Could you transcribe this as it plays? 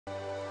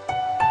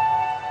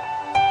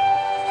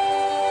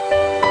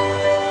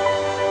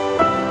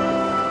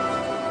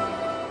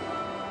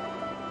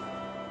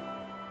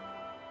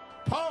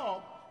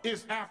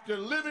is after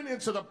living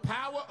into the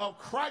power of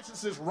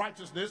Christ's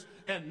righteousness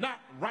and not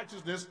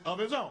righteousness of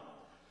his own.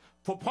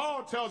 For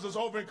Paul tells us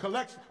over in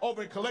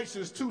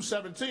Galatians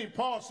 2:17,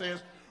 Paul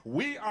says,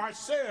 we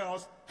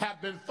ourselves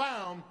have been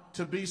found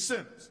to be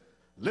sinners.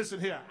 Listen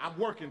here, I'm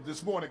working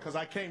this morning because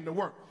I came to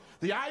work.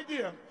 The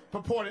idea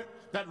purported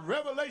that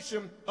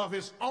revelation of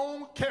his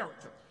own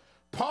character.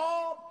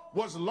 Paul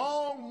was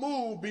long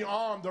moved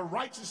beyond the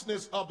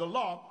righteousness of the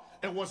law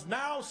and was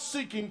now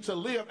seeking to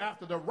live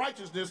after the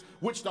righteousness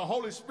which the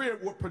Holy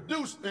Spirit would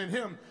produce in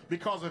him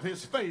because of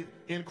his faith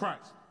in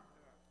Christ.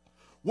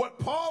 What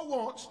Paul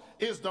wants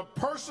is the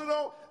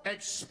personal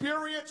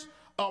experience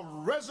of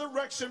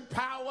resurrection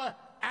power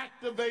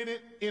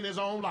activated in his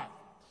own life.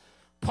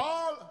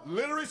 Paul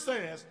literally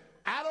says,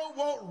 I don't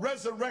want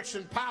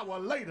resurrection power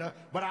later,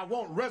 but I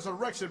want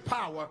resurrection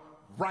power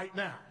right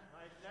now.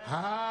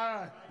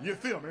 You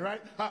feel me,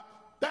 right?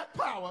 That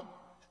power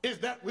is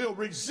that will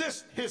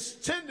resist his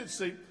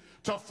tendency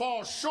to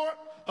fall short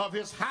of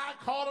his high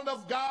calling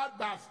of God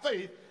by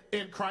faith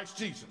in Christ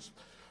Jesus.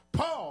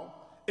 Paul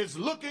is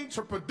looking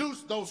to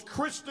produce those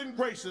Christian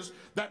graces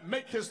that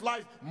make his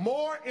life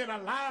more in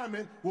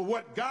alignment with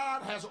what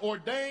God has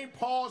ordained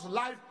Paul's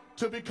life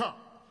to become.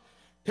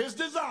 His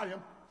desire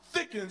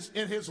thickens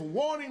in his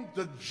wanting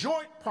the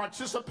joint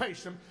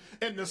participation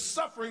in the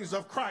sufferings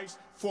of Christ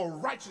for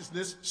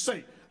righteousness'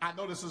 sake. I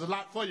know this is a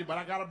lot for you, but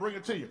I got to bring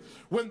it to you.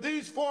 When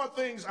these four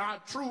things are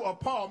true of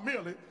Paul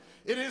merely,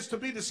 it is to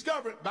be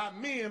discovered by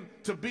men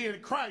to be in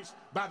Christ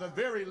by the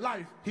very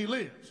life he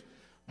lives.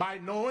 By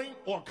knowing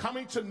or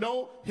coming to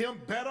know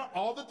him better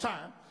all the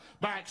time,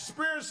 by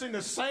experiencing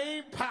the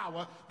same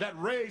power that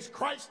raised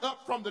Christ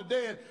up from the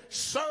dead,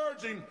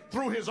 surging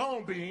through his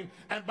own being,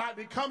 and by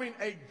becoming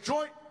a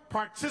joint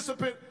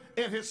participant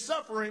in his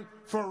suffering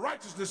for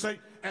righteousness' sake.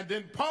 And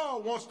then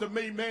Paul wants to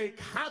be made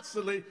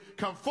constantly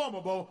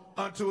conformable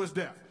unto his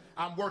death.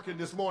 I'm working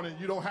this morning.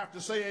 You don't have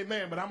to say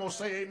amen, but I'm going to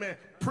say amen.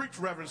 Preach,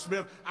 Reverend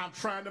Smith. I'm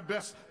trying the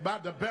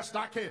best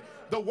I can.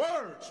 The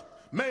words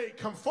made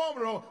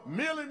conformable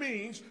merely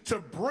means to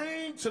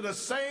bring to the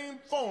same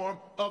form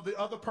of the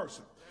other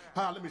person.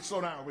 Let me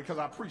slow down because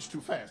I preach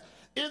too fast.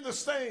 In the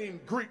same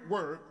Greek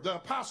word, the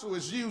apostle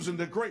is using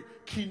the great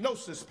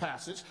kenosis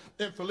passage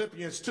in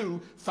Philippians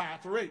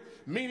 2:5-8,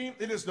 meaning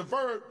it is the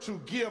verb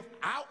to give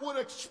outward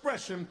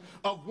expression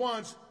of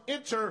one's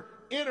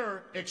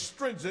inner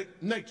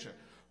extrinsic nature.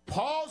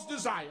 Paul's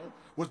desire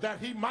was that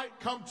he might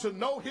come to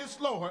know his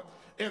Lord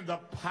in the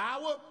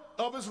power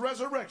of his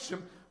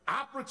resurrection,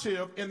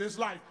 operative in his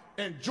life,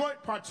 and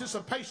joint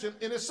participation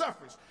in his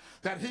sufferings,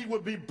 that he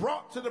would be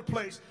brought to the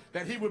place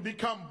that he would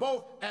become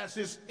both as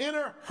his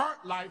inner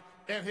heart life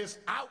and his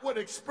outward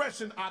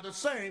expression are the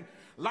same,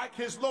 like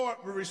his Lord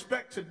with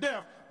respect to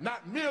death,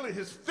 not merely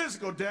his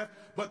physical death,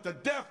 but the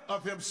death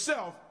of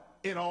himself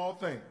in all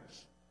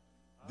things.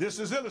 This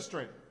is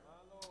illustrated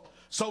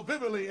so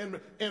vividly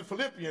in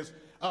Philippians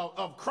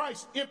of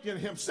Christ emptying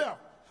himself.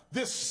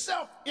 This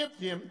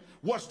self-emptying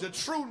was the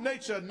true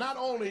nature not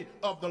only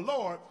of the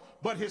Lord,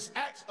 but his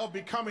acts of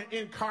becoming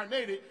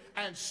incarnated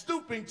and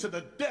stooping to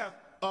the death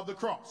of the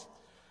cross.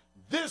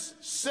 This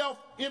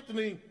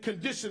self-emptying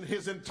conditioned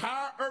his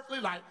entire earthly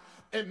life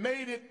and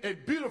made it a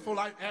beautiful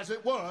life as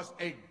it was,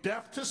 a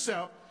death to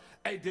self,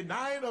 a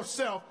denying of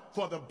self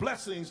for the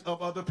blessings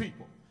of other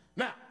people.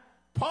 Now,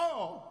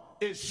 Paul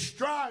is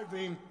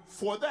striving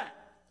for that.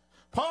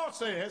 Paul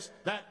says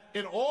that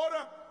in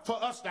order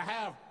for us to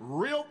have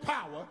real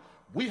power,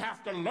 we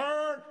have to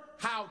learn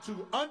how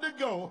to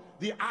undergo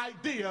the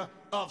idea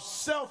of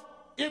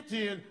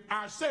self-emptying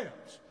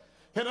ourselves.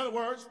 In other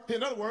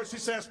words, he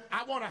says,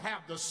 I want to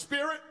have the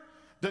spirit,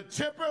 the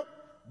temper,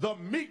 the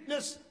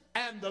meekness,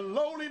 and the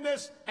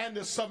lowliness, and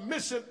the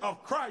submission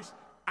of Christ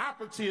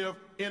operative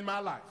in my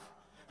life.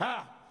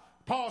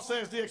 Paul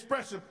says the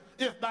expression,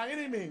 if by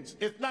any means,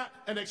 it's not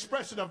an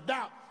expression of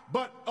doubt,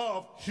 but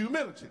of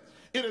humility.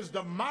 It is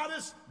the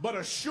modest but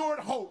assured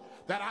hope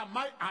that I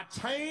might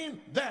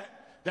attain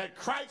that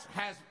Christ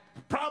has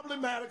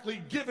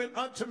problematically given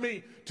unto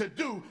me to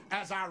do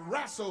as I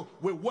wrestle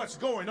with what's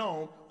going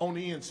on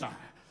the inside.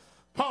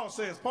 Paul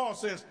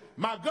says,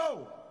 my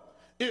goal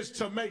is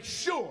to make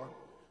sure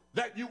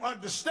that you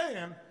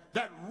understand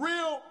that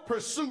real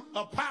pursuit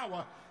of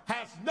power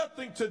has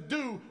nothing to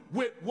do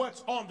with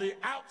what's on the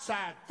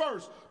outside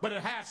first, but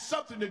it has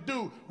something to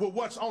do with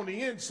what's on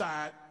the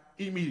inside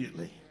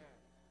immediately.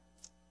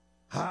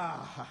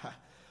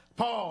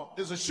 Paul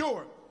is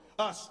assured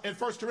us in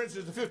 1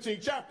 Corinthians, the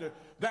 15th chapter,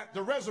 that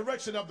the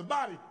resurrection of the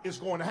body is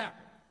going to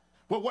happen.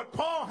 But what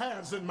Paul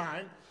has in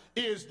mind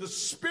is the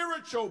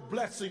spiritual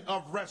blessing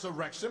of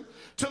resurrection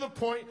to the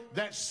point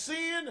that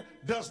sin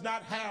does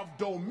not have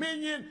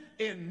dominion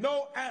in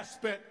no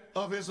aspect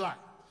of his life.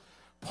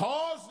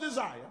 Paul's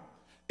desire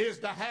is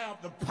to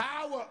have the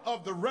power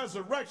of the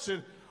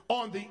resurrection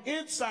on the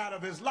inside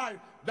of his life,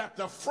 that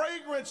the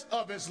fragrance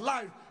of his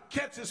life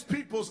catches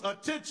people's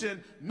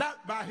attention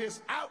not by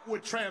his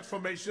outward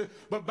transformation,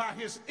 but by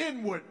his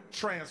inward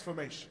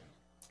transformation.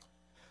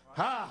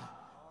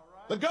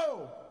 The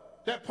goal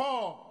that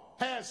Paul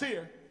has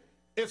here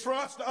is for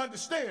us to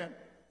understand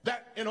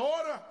that in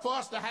order for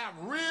us to have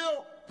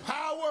real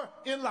power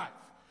in life,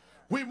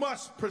 we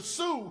must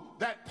pursue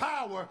that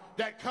power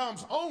that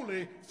comes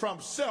only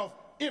from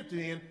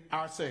self-emptying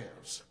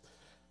ourselves.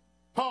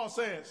 Paul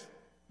says,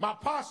 my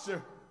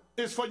posture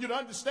is for you to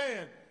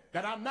understand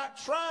that I'm not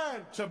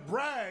trying to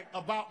brag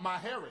about my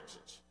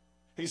heritage.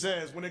 He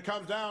says, when it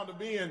comes down to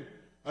being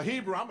a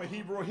Hebrew, I'm a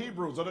Hebrew of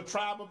Hebrews, of the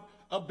tribe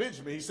of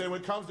Benjamin. He said,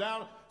 when it comes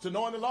down to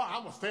knowing the law,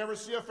 I'm a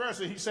Pharisee of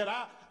Pharisees. He said,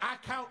 I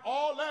count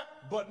all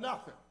that but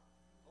nothing.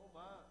 Oh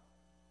my.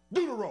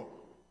 Deuteronomy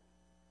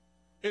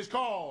is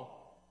called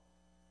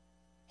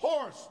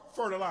horse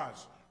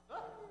fertilizer.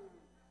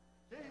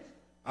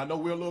 I know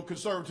we're a little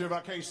conservative. I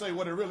can't say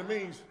what it really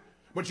means,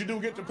 but you do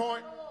get the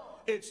point.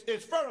 It's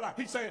fertilizer.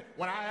 He's saying,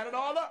 when I add it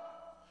all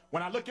up,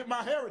 when I look at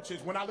my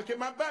heritage, when I look at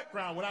my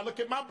background, when I look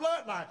at my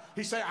bloodline,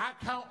 he said, I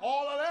count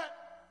all of that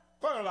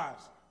fertilizer.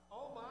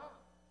 Oh my.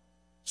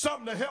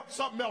 Something to help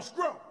something else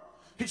grow.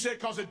 He said,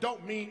 because it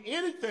don't mean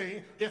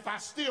anything if I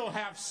still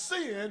have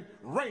sin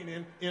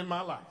reigning in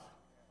my life.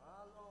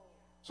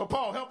 So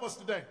Paul, help us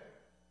today.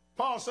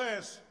 Paul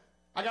says,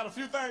 I got a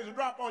few things to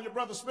drop on you,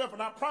 Brother Smith,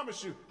 and I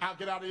promise you I'll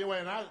get out of your way.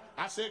 And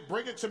I said,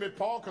 bring it to me,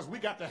 Paul, because we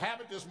got to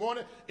have it this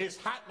morning. It's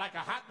hot like a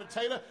hot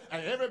potato,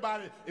 and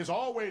everybody is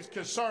always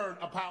concerned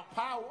about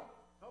power.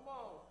 Come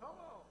on, come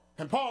on.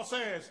 And Paul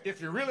says,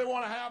 if you really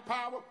want to have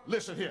power,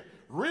 listen here.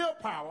 Real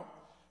power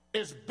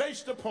is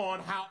based upon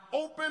how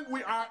open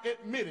we are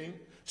admitting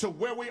to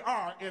where we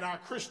are in our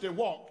Christian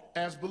walk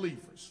as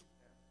believers.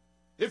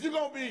 If you're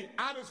going to be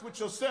honest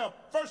with yourself,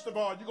 first of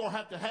all, you're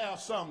going to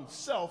have some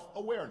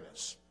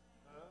self-awareness.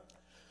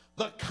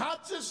 The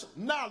conscious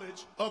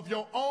knowledge of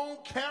your own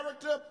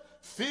character,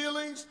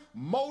 feelings,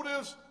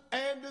 motives,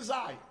 and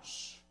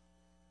desires.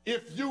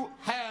 If you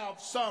have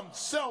some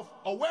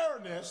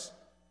self-awareness,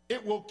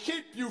 it will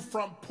keep you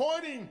from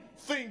pointing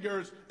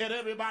fingers at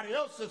everybody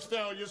else's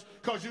failures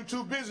because you're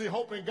too busy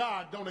hoping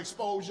God don't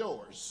expose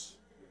yours.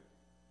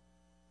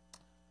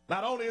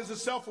 Not only is it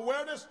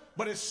self-awareness,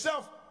 but it's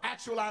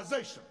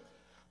self-actualization.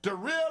 The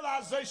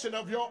realization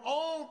of your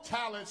own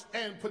talents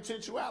and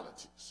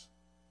potentialities.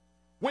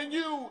 When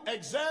you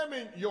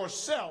examine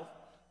yourself,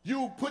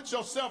 you put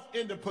yourself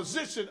in the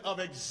position of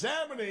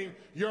examining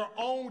your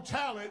own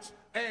talents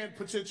and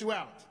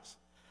potentialities.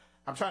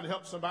 I'm trying to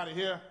help somebody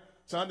here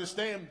to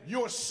understand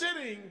you're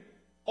sitting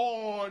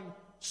on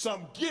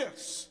some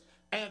gifts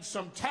and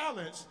some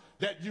talents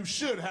that you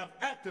should have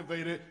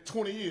activated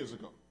 20 years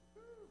ago.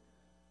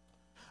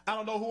 I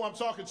don't know who I'm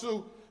talking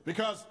to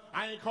because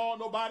I ain't called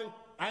nobody.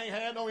 I ain't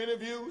had no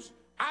interviews.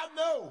 I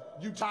know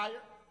you tired.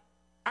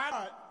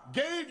 I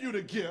gave you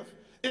the gift.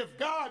 If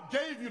God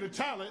gave you the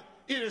talent,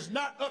 it is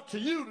not up to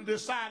you to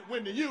decide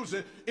when to use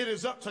it. It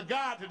is up to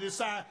God to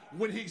decide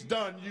when he's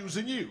done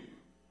using you.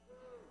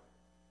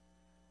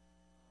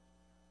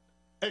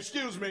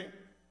 Excuse me,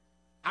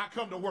 I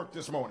come to work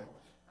this morning.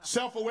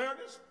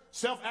 Self-awareness,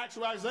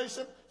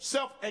 self-actualization,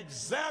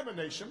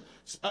 self-examination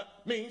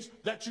means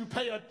that you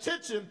pay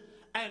attention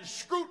and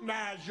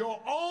scrutinize your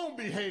own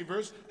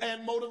behaviors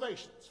and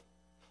motivations.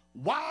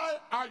 Why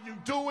are you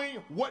doing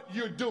what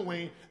you're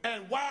doing,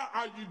 and why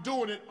are you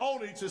doing it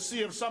only to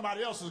see if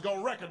somebody else is going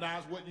to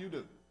recognize what you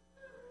do?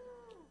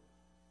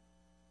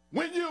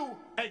 When you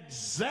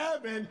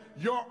examine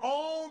your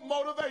own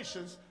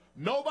motivations,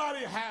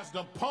 nobody has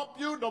to pump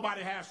you,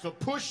 nobody has to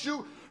push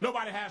you,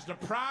 nobody has to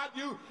prod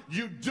you.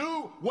 You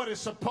do what is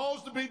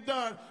supposed to be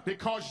done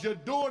because you're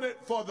doing it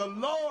for the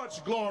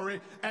Lord's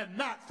glory and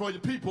not for the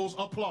people's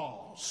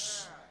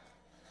applause.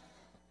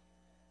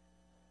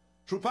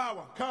 True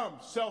power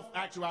comes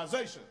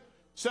self-actualization,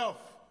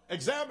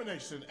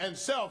 self-examination, and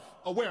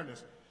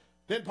self-awareness.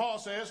 Then Paul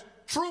says,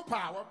 true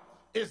power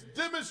is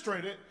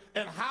demonstrated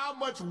in how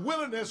much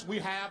willingness we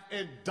have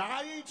in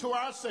dying to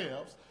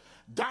ourselves,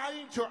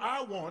 dying to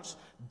our wants,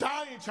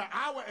 dying to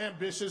our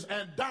ambitions,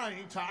 and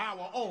dying to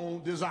our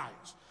own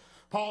desires.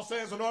 Paul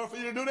says in order for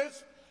you to do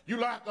this, you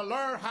have to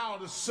learn how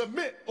to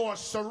submit or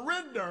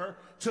surrender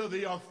to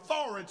the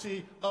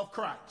authority of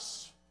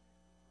Christ.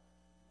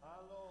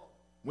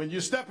 When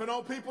you're stepping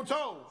on people's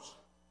toes,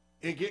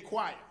 it get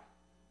quiet.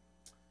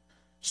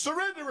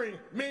 Surrendering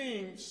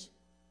means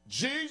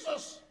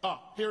Jesus,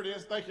 here it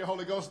is, thank you,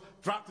 Holy Ghost,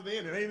 drop to the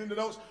end, it ain't in the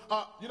notes.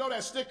 You know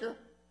that sticker,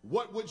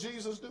 what would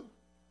Jesus do?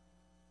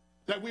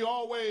 That we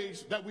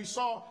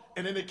saw,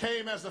 and then it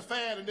came as a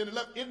fad, and then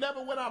it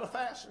never went out of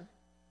fashion.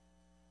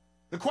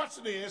 The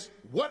question is,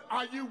 what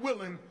are you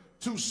willing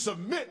to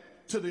submit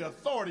to the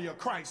authority of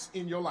Christ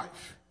in your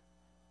life?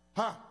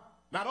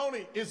 Not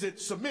only is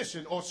it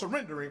submission or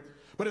surrendering,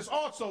 but it's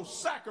also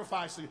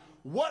sacrificing.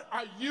 What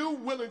are you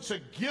willing to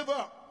give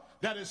up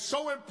that is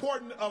so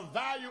important of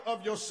value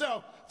of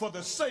yourself for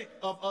the sake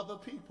of other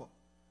people?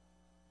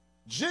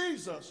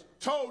 Jesus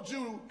told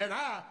you and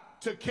I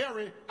to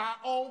carry our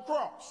own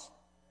cross.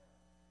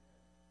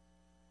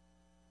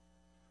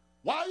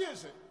 Why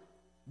is it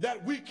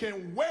that we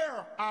can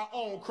wear our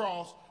own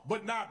cross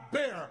but not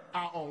bear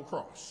our own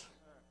cross?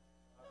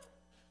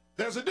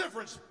 There's a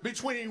difference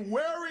between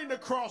wearing the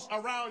cross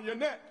around your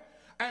neck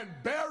and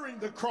bearing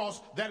the cross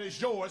that is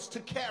yours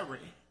to carry.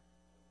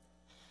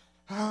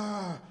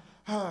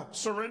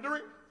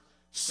 surrendering,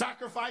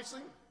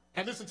 sacrificing,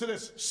 and listen to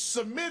this,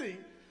 submitting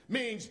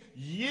means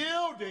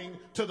yielding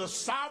to the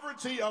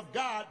sovereignty of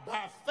God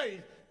by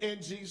faith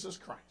in Jesus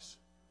Christ.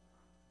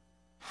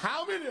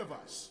 How many of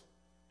us,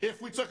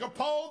 if we took a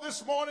poll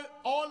this morning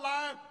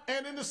online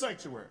and in the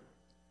sanctuary,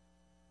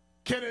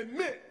 can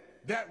admit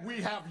that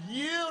we have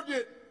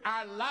yielded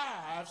our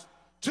lives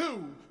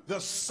to the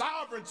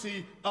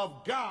sovereignty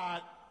of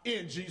God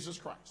in Jesus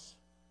Christ?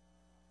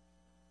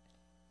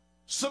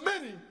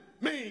 Submitting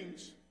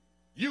means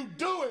you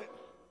do it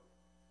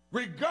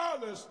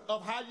regardless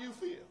of how you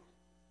feel.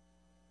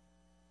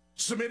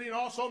 Submitting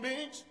also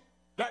means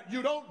that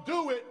you don't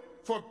do it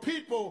for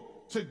people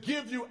to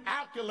give you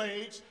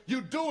accolades.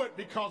 You do it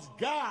because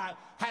God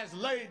has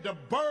laid the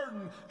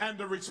burden and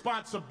the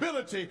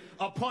responsibility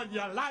upon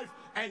your life,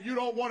 and you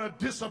don't want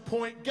to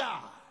disappoint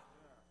God.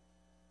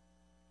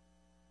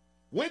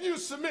 When you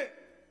submit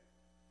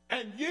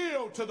and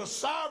yield to the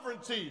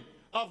sovereignty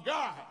of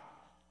God,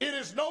 it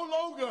is no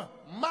longer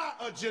my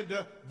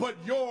agenda, but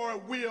your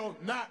will,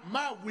 not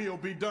my will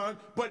be done,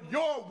 but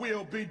your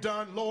will be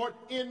done, Lord,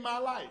 in my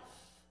life.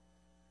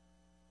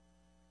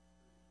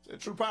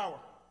 It's true power,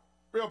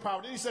 real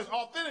power. Then he says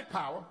authentic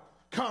power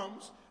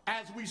comes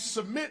as we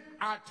submit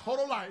our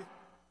total life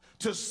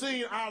to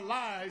seeing our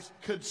lives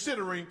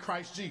considering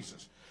Christ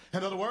Jesus.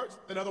 In other words,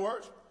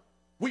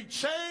 we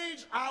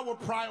change our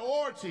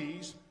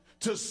priorities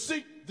to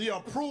seek the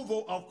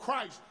approval of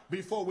Christ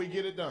before we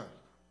get it done.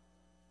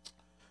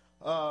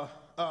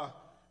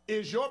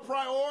 Is your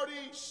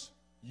priorities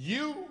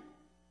you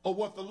or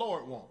what the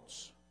Lord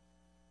wants?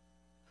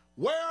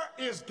 Where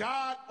is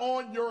God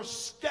on your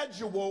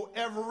schedule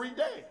every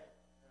day?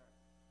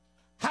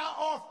 How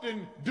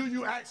often do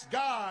you ask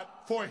God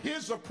for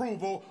his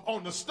approval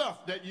on the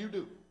stuff that you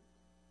do?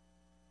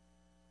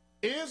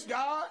 Is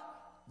God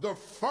the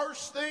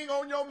first thing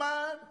on your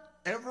mind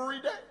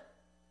every day?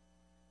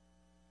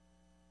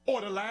 Or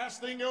the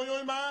last thing on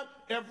your mind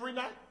every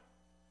night?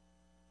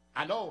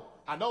 I know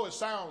it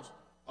sounds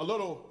a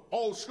little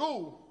old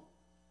school,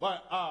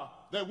 but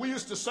that we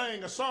used to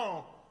sing a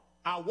song,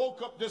 I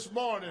woke up this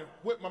morning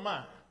with my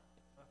mind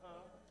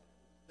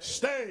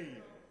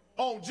stayed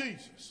on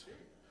Jesus.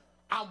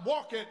 I'm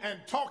walking and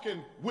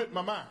talking with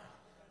my mind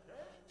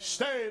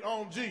stayed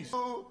on Jesus.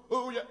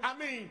 Ooh, yeah. I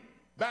mean,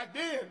 back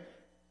then,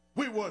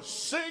 we were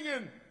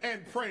singing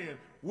and praying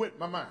with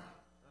my mind.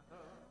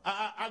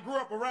 I grew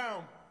up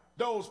around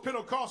those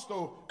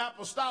Pentecostal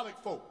apostolic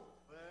folk.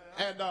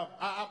 And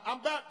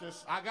I'm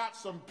Baptist. I got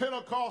some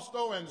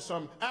Pentecostal and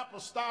some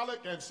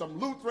apostolic and some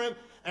Lutheran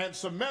and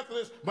some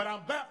Methodist, but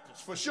I'm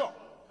Baptist for sure.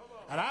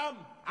 And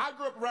I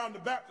grew up around the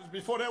Baptists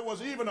before there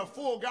was even a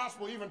full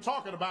gospel even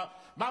talking about.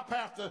 My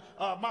pastor,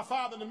 my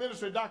father in the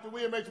ministry, Dr.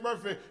 William H.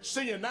 Murphy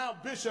Sr., now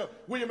Bishop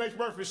William H.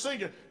 Murphy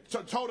Sr.,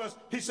 told us,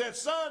 he said,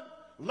 son,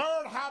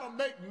 learn how to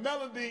make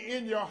melody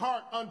in your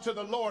heart unto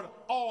the Lord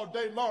all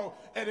day long,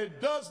 and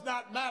it does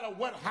not matter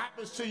what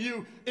happens to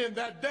you in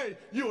that day,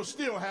 you will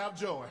still have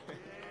joy.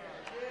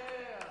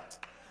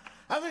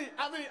 I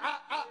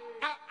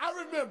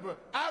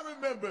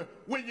remember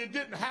when you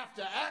didn't have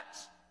to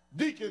ask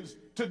deacons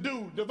to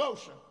do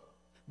devotion.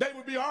 They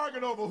would be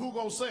arguing over who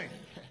gonna sing.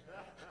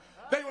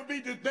 They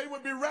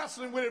would be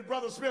wrestling with it,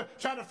 Brother Smith,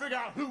 trying to figure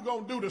out who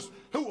gonna do this,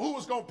 who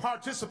was gonna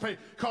participate,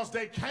 because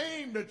they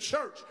came to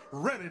church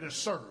ready to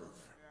serve.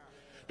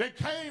 They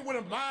came with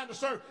a mind to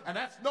serve, and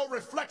that's no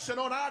reflection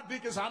on our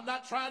deacons. I'm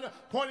not trying to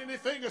point any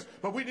fingers,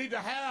 but we need to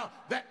have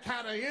that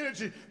kind of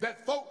energy,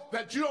 that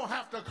you don't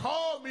have to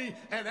call me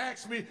and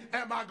ask me,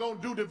 am I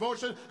gonna do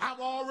devotion? I'm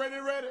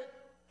already ready.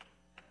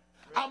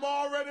 I'm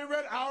already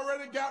ready. I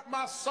already got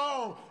my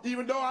song.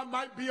 Even though I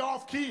might be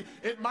off key,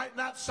 it might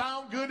not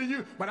sound good to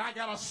you, but I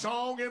got a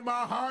song in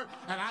my heart,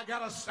 and I'm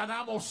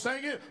gonna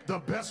sing it the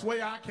best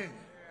way I can.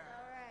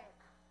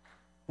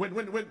 When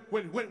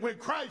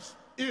Christ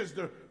is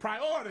the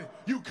priority,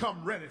 you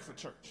come ready for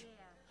church.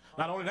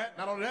 Not only that,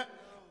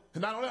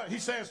 he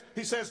says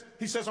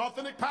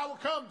authentic power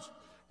comes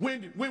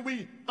when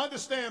we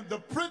understand the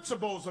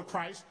principles of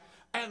Christ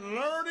and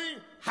learning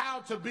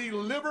how to be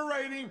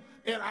liberating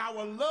in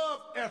our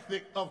love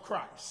ethic of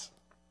Christ.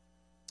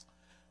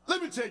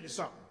 Let me tell you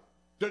something.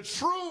 The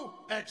true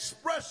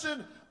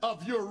expression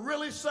of you're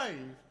really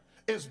saved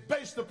is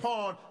based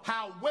upon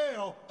how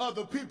well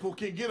other people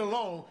can get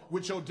along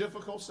with your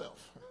difficult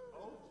self.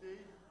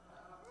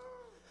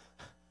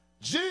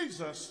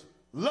 Jesus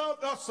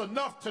loved us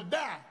enough to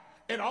die,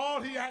 and all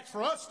he asked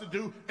for us to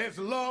do is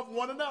love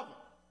one another.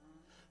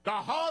 The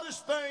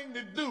hardest thing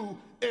to do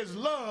is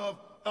love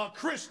a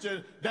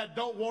Christian that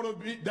don't want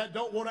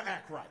to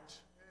act right.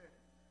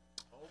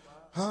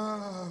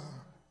 I'm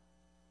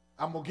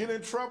gonna get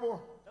in trouble,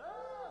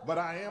 but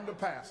I am the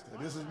pastor.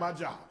 This is my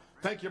job.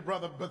 Thank you,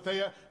 Brother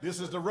Bethea.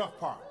 This is the rough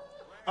part.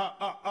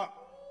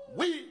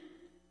 We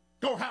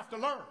gonna have to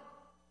learn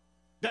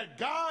that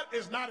God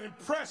is not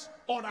impressed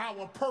on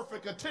our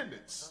perfect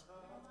attendance.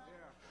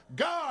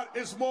 God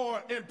is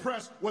more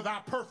impressed with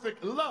our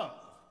perfect love.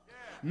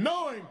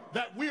 knowing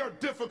that we are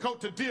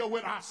difficult to deal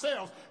with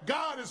ourselves,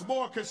 God is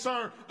more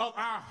concerned of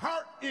our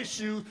heart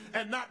issues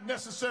and not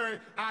necessarily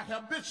our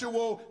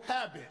habitual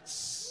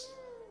habits.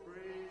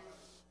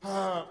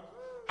 I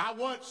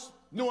once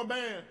knew a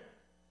man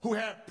who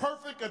had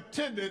perfect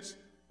attendance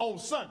on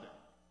Sunday,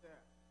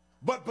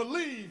 but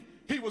believed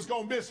he was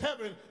going to miss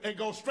heaven and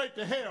go straight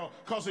to hell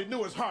because he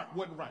knew his heart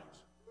wasn't right.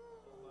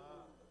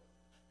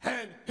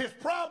 And his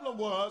problem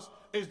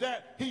is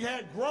that he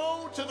had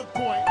grown to the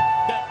point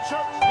that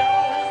church got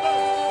on his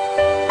nerves.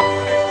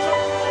 And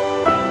church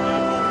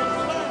was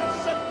his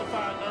last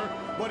sanctified nerve,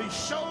 but he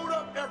showed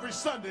up every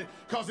Sunday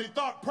because he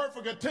thought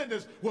perfect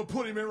attendance would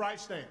put him in right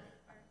standing.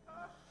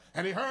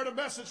 And he heard a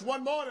message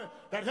one morning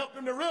that helped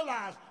him to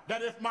realize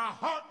that if my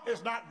heart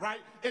is not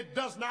right, it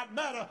does not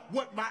matter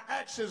what my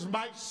actions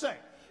might say.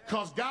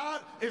 Because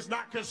God is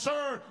not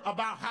concerned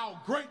about how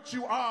great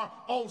you are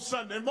on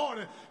Sunday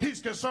morning.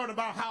 He's concerned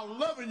about how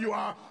loving you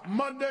are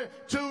Monday,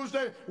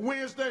 Tuesday,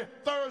 Wednesday,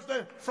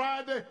 Thursday,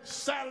 Friday,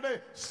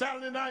 Saturday,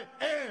 Saturday night,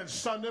 and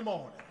Sunday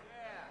morning.